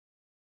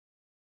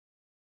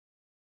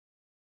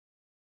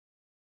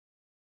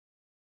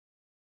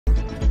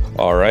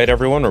All right,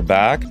 everyone, we're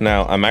back.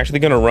 Now, I'm actually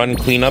going to run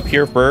cleanup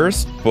here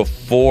first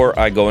before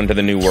I go into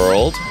the new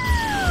world.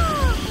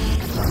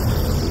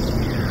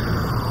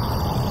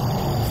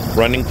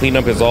 Running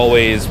cleanup is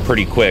always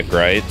pretty quick,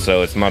 right?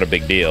 So it's not a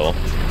big deal.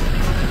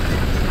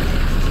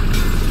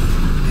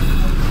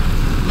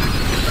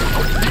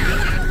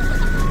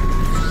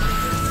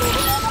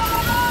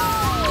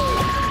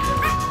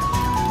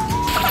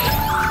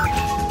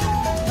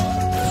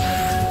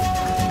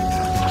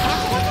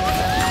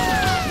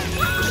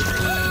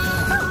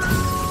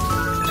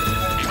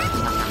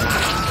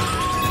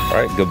 All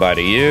right, goodbye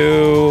to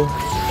you.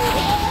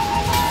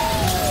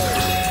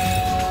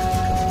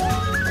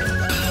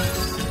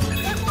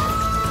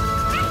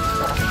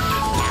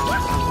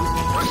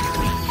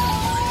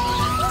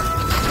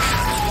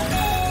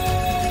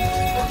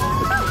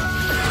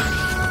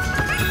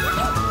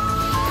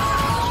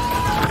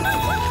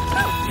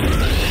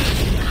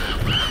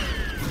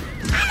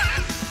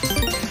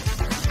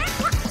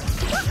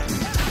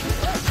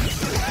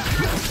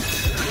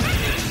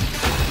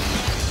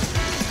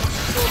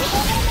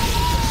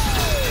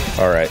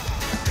 All right.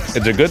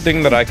 It's a good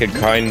thing that I could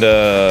kind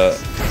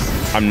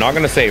of... I'm not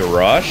going to say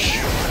rush.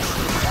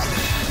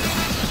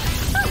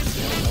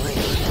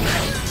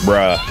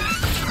 Bruh.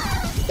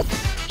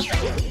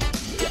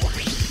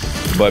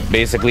 But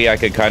basically, I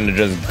could kind of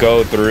just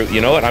go through...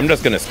 You know what? I'm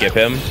just going to skip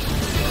him.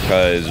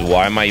 Because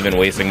why am I even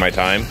wasting my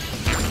time?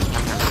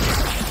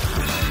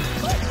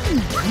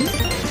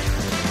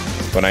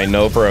 When I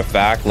know for a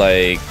fact,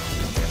 like,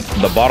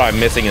 the bot I'm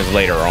missing is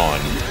later on.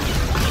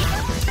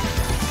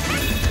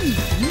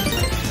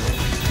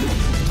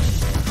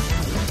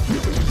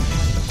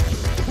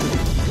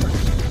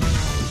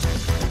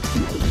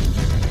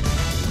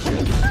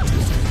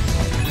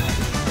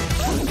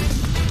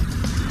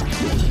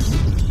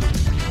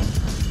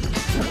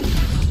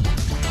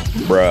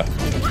 Bruh.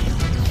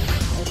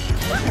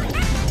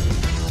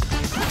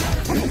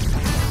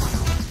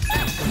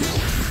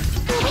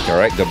 All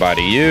right, goodbye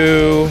to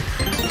you.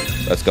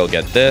 Let's go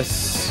get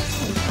this.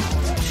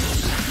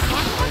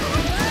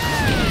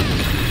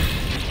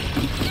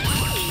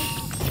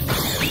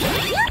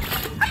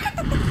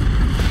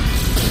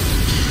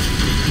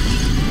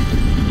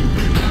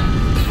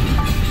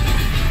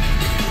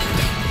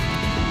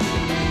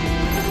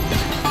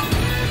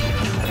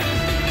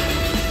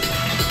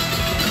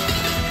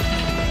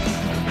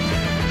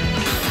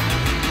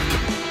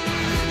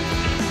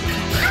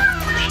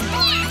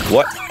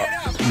 What?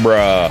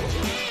 Bruh.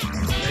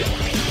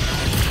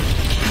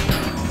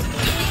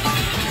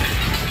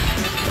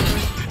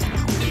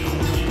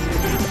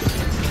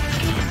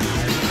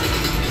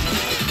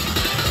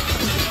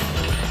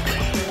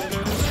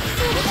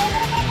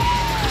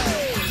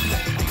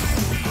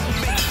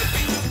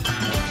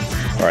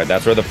 All right,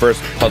 that's where the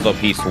first puzzle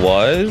piece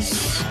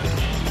was.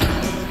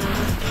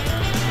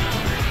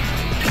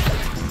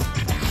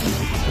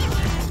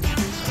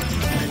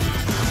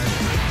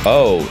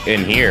 Oh,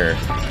 in here.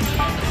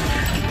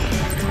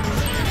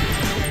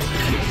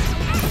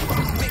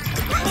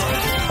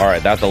 All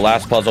right, that's the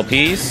last puzzle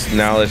piece.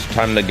 Now it's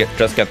time to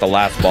just get the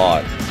last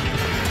bot.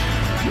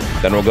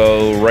 Then we'll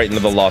go right into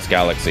the Lost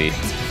Galaxy.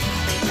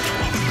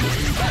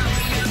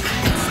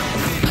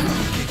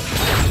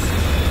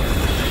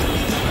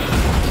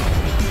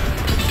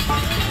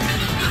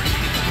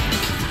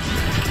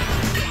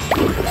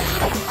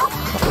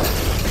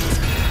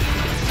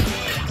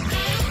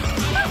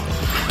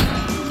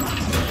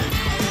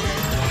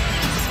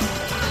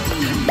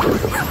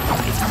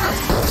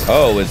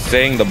 Oh, it's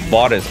saying the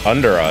bot is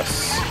under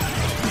us.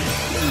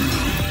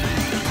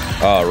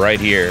 Oh, right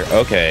here.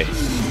 Okay.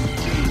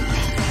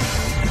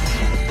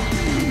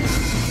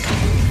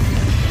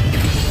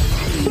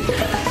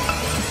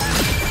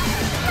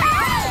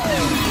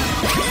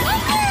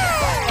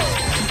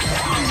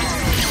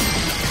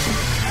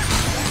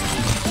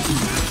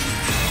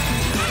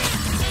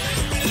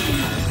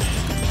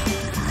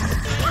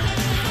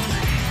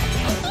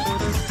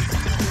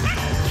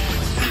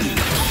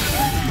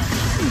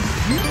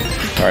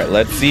 All right,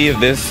 let's see if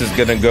this is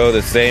gonna go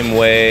the same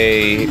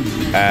way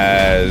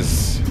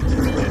as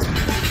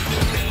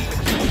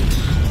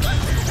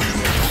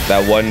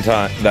that one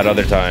time, that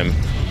other time.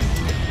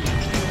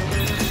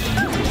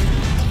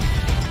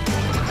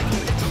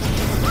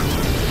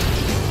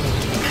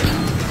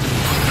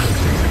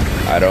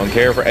 I don't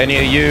care for any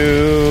of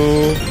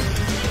you.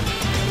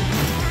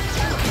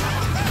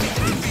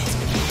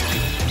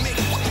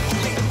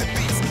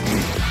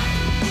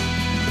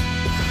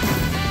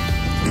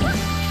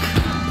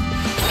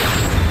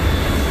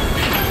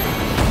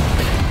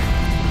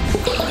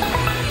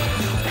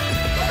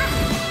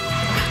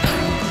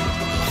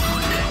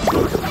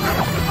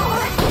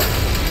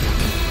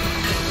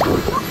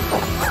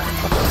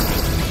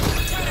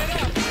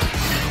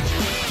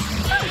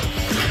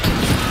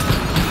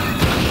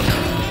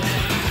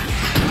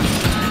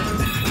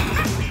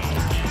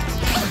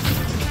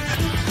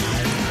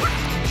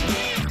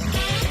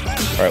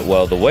 Alright,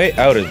 well, the way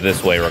out is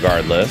this way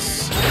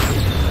regardless.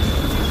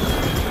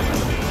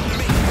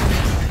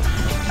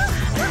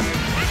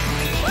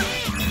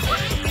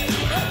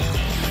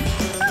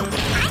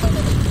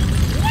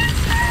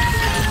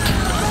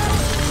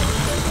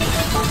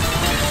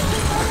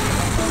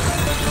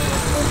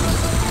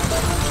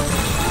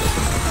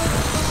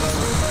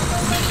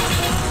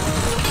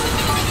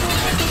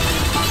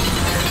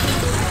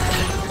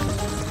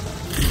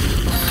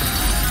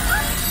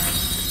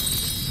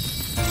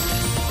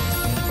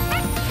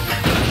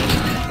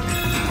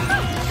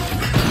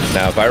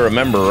 I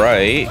remember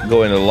right,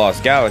 going to the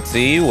Lost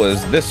Galaxy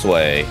was this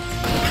way.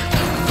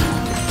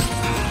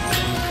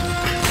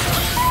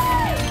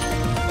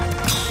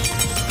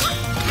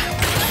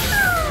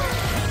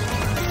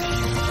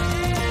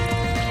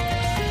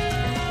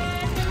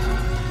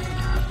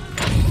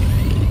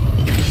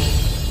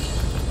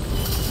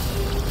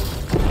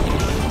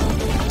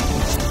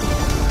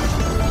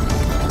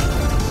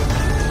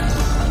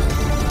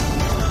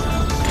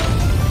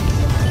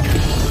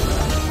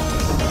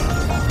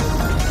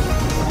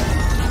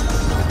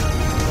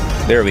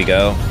 There we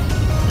go.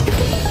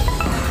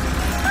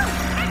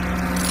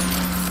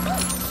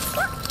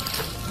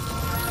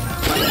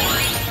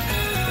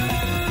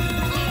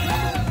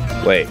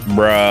 Wait,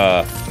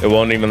 bruh. It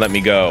won't even let me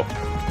go.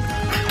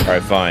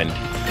 Alright, fine.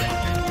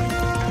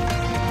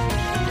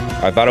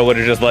 I thought it would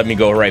have just let me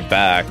go right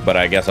back, but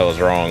I guess I was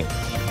wrong.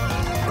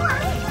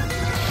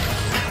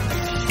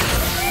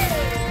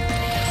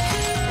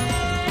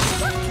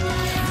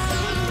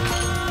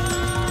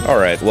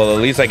 Alright, well,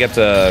 at least I get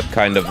to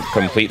kind of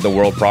complete the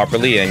world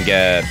properly and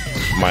get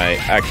my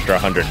extra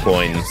 100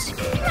 coins.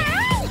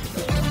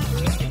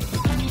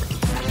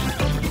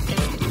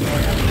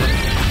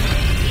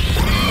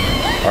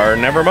 Or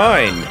never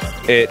mind.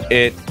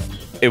 It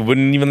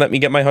wouldn't even let me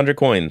get my 100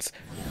 coins.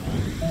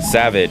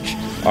 Savage.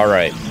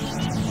 Alright.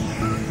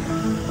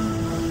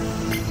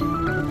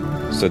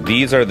 So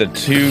these are the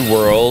 2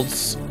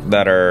 worlds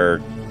that are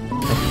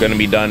going to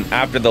be done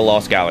after the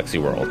Lost Galaxy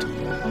world.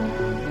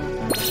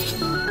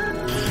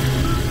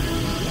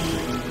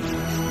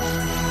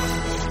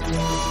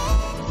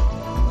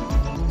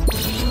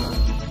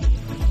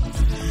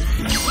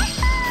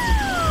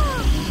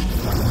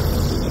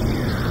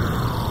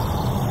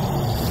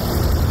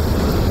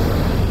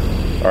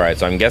 Alright,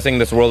 so I'm guessing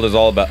this world is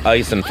all about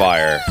ice and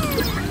fire.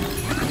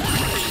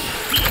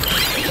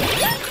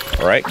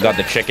 Alright, got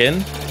the chicken.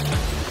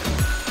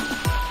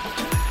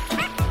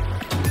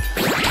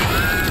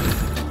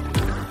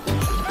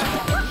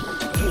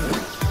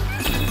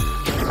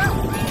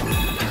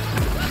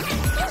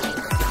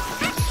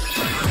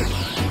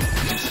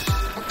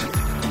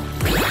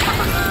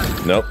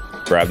 Nope,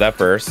 grab that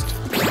first.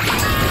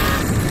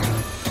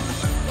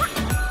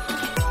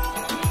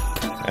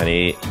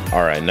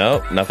 Alright,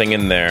 no, nothing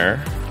in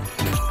there.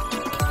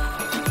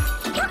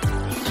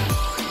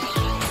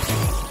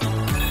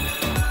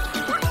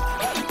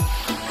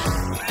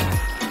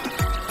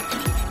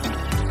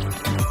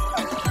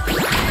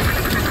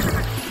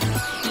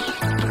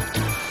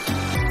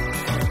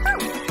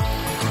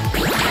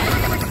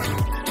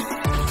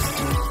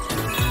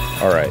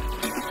 Alright.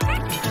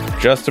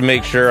 Just to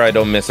make sure I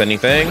don't miss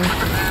anything.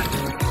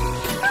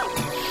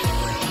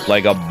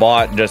 Like a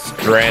bot just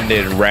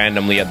stranded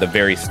randomly at the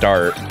very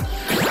start.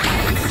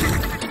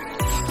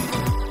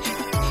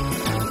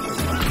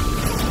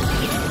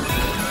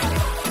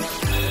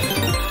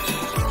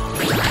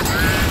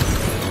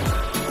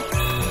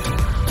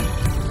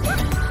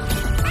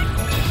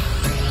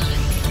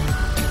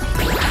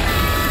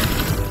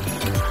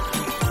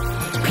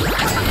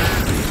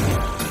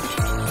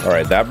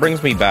 Alright, that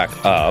brings me back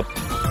up.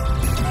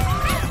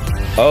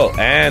 Oh,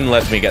 and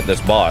lets me get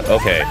this bot.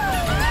 Okay.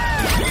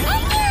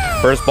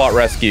 First bot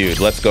rescued.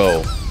 Let's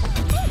go.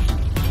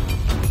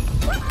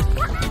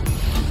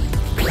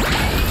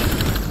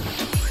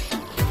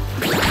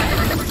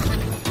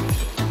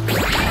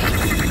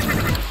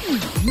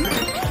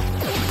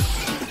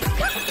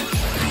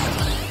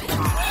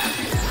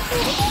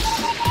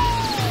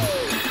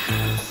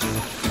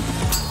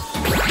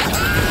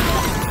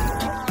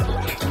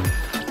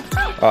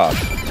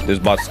 Ah. This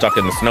bot's stuck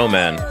in the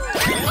snowman.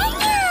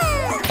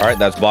 Alright,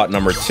 that's bot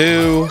number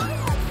 2.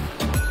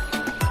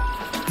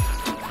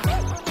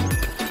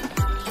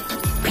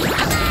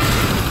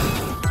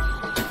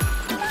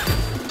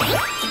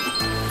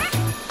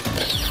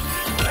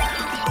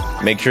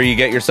 Make sure you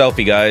get your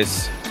selfie,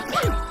 guys.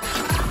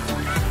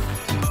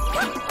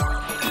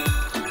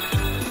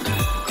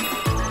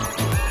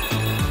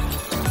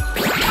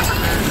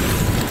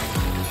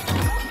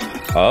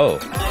 Oh.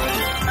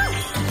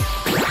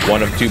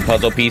 1 of 2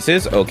 puzzle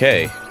pieces?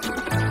 Okay.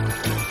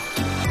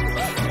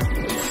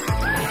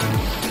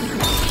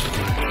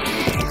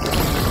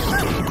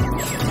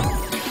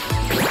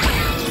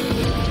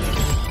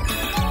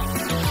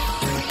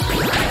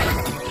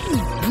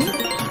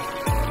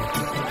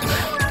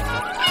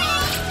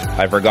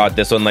 I forgot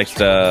this one likes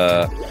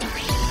to...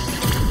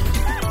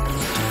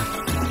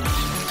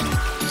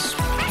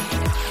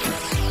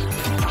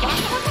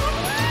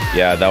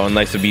 Yeah, that one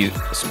likes to be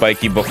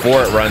spiky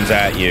before it runs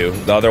at you.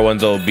 The other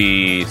ones will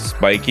be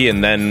spiky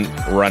and then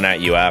run at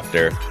you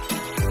after.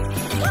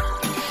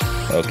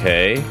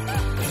 Okay.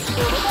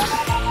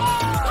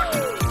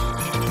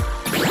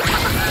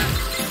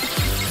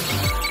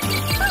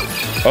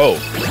 Oh,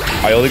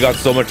 I only got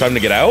so much time to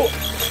get out?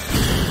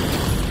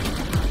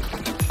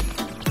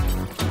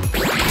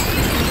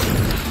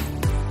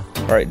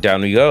 All right,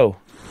 down we go.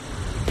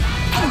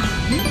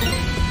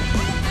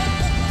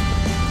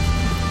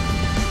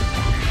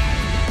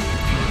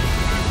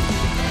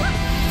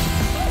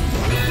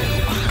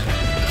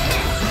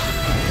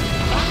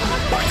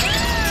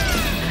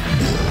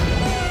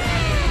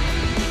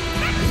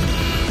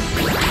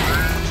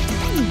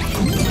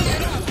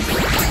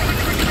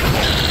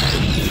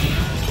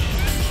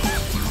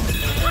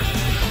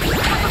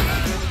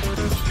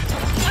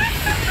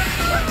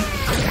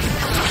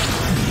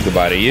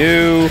 out of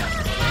you.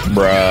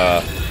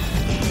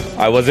 Bruh.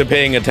 I wasn't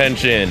paying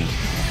attention.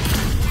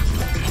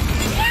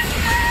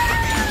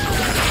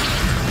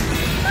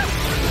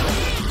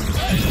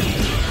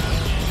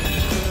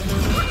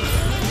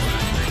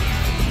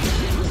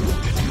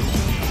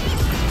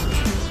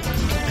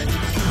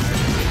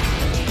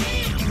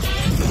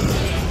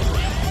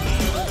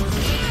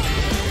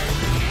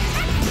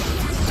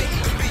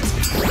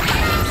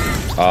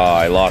 Ah,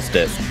 I lost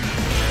it.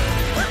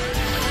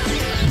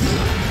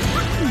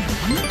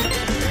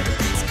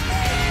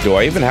 Do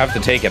I even have to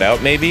take it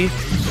out, maybe?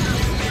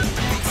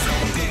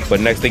 But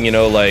next thing you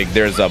know, like,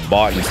 there's a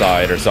bot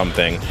inside or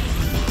something.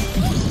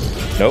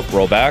 Nope,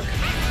 roll back.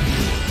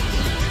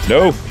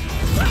 No!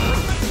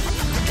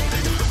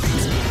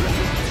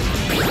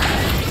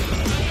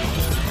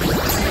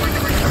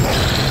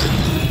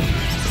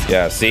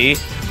 Yeah, see?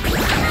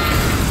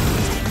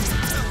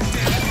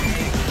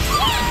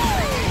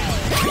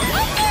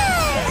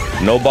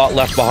 No bot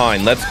left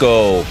behind. Let's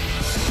go.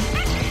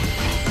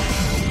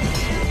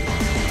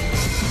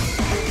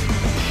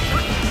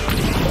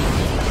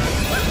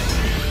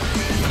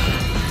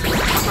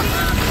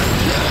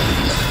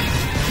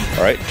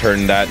 All right,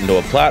 turn that into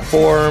a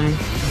platform.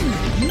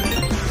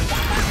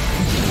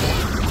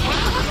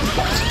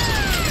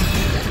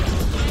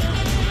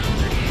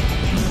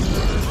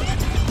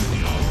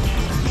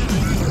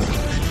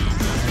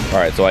 All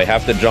right, so I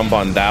have to jump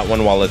on that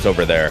one while it's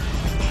over there.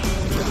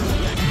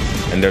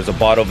 And there's a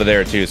bot over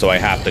there too, so I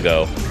have to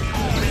go.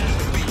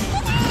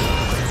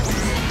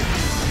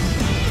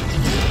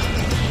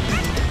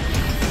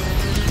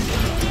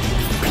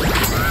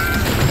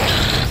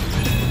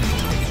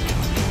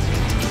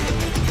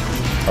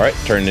 All right,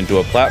 turned into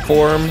a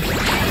platform.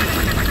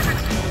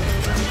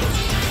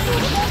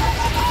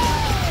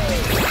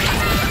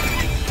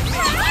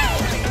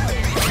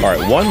 All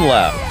right, one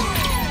left.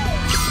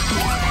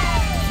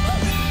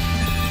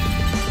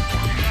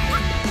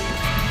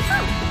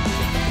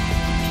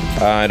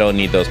 I don't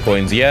need those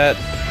coins yet.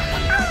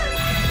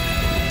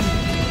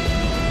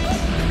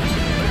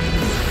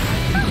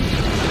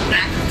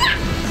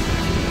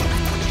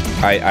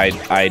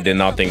 I did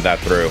not think that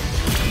through.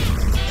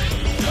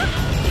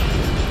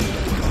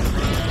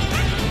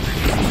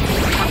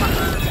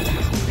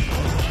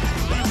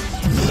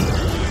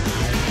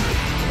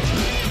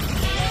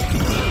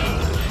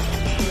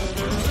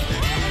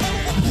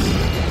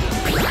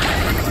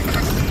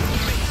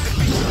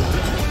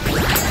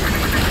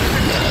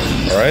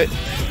 All right.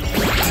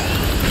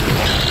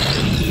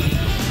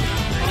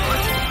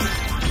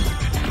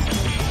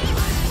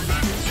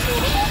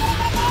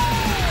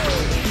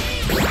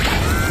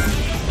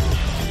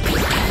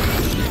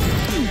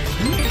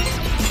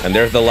 And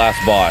there's the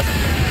last bot.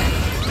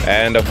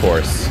 And of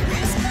course.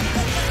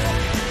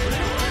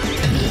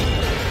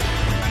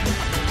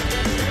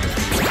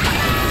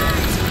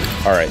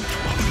 All right.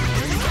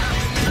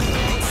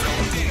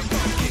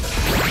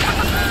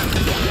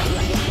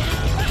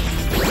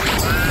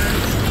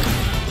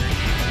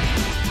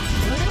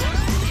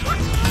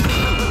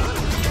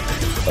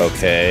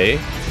 Okay.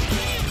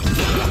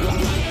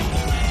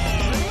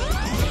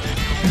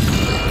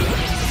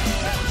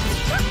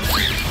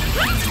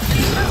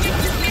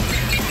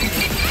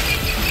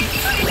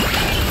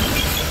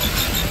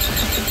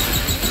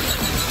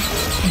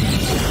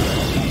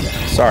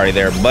 Sorry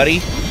there, buddy.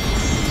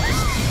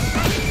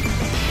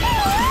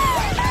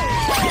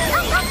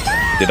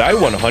 Did I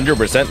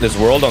 100% this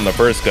world on the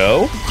first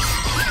go?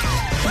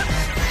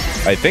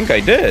 I think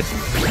I did.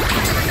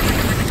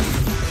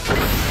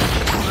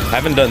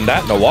 Haven't done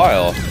that in a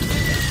while.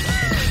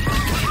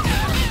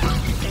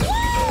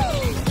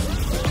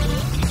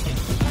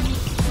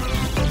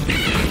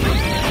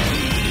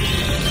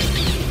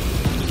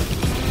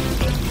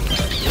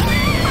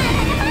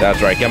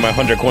 That's right, get my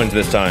 100 coins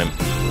this time.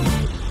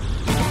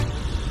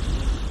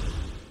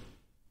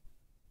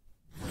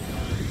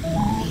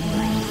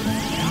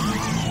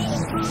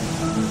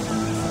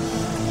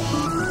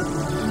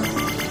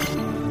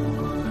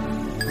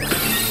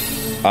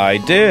 I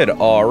did,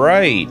 all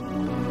right.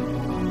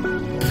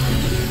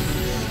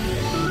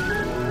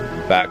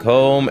 Back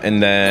home,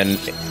 and then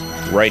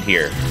right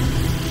here.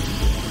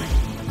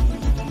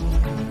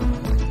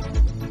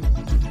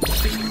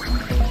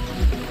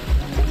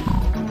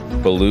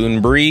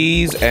 Balloon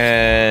Breeze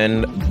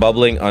and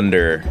Bubbling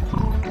Under.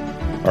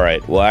 All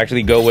right, we'll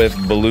actually go with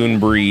Balloon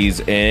Breeze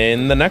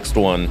in the next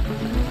one.